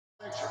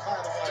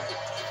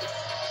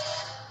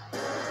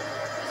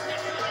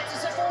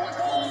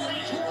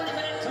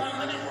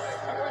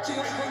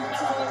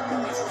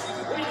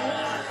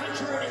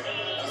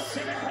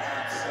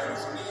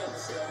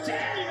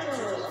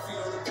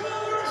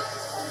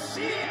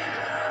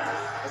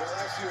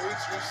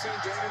seen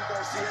Daniel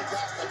Garcia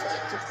got the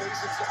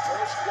back-to-basics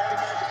approach.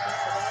 Daddy Magic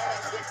knocking him out.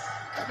 I think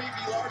that may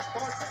be a large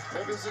part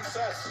of his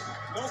success.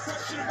 No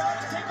question about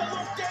it. Take a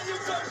look,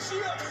 Daniel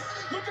Garcia,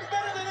 looking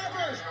better than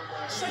ever.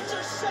 Sets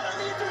her set on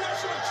the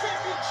International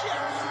Championship.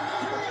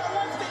 Here we are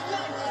Wednesday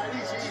night.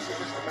 Easy,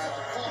 Mr.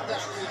 Magic. Calm down,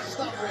 please.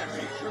 Stop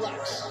rampage.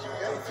 Relax.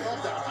 Okay, calm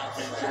down.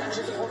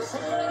 His opponent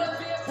from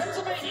Philadelphia,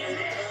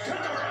 Pennsylvania,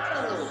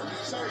 Comoroto.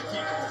 Sorry,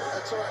 Keith.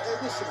 That's all right. Hey,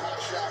 listen,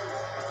 hot shot.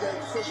 Okay,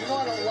 because you know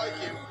I don't like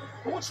you.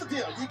 But what's the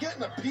deal? You're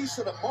getting a piece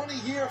of the money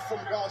here from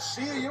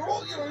Garcia. You're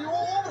all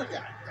over the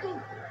guy.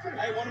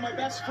 Hey, one of my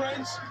best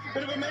friends,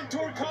 bit of a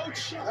mentor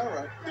coach. All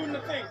right. Doing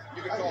the thing.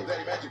 You can call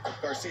Daddy Magic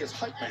Garcia's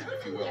hype man,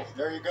 if you will.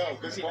 There you go.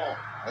 Good call.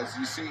 As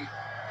you see,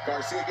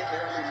 Garcia getting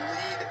an early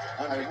lead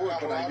on I would,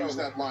 but I used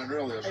that line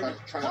earlier. Hey,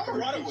 trying to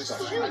Comoroto repeat was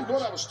something. huge. I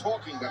thought I was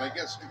talking, but I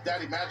guess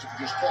Daddy Magic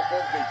could just talk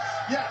over me.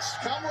 Yes,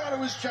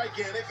 Comoroto is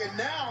gigantic, and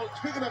now,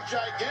 speaking of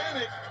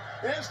gigantic,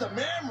 there's the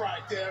man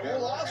right there,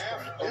 Will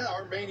Ospreay.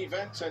 Our main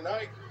event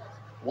tonight,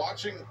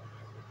 watching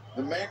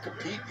the man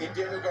compete in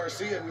Daniel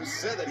Garcia, who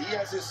said that he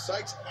has his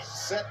sights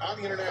set on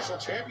the International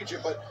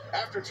Championship, but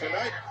after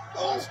tonight,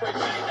 Ospreay may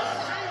not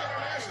be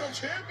International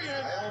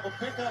Champion. Hell of a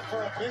pickup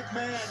for a big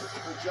man.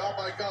 Good job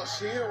by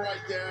Garcia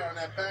right there on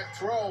that back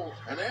throw.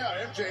 And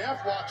there,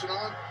 MJF watching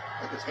on.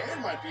 I think his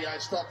hand might be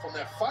iced up from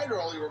that fight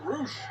earlier with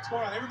Roosh. What's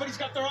going on? Everybody's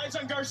got their eyes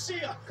on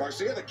Garcia.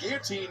 Garcia, the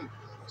guillotine,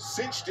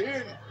 cinched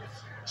in,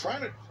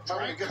 trying to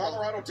drag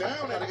Comoroto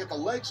down. Trying to get the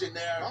legs in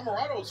there.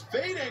 Comoroto's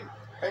fading,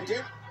 and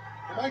Dan.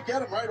 You might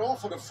get him right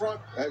off of the front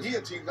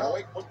guillotine. No,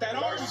 wait. With that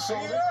arm,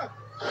 Garcia,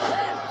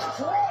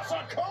 cross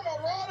on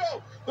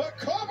Comoroto. The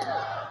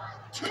cover.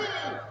 2,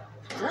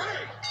 3.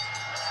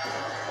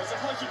 It's a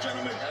pleasure,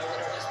 gentlemen.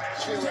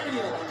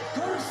 Daniel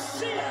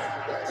Garcia.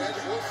 And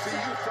we'll see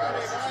you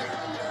Friday night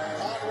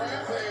on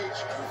Rampage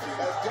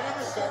as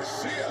Daniel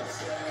Garcia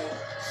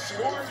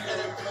scored an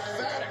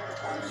emphatic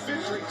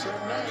victory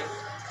tonight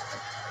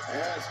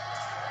as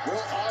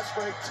Will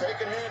Ospreay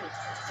taking in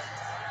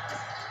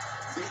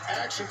the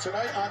action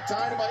tonight on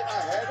Dynamite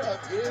ahead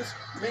of his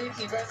main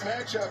event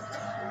matchup.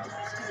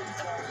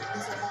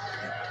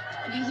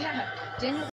 Yeah, Daniel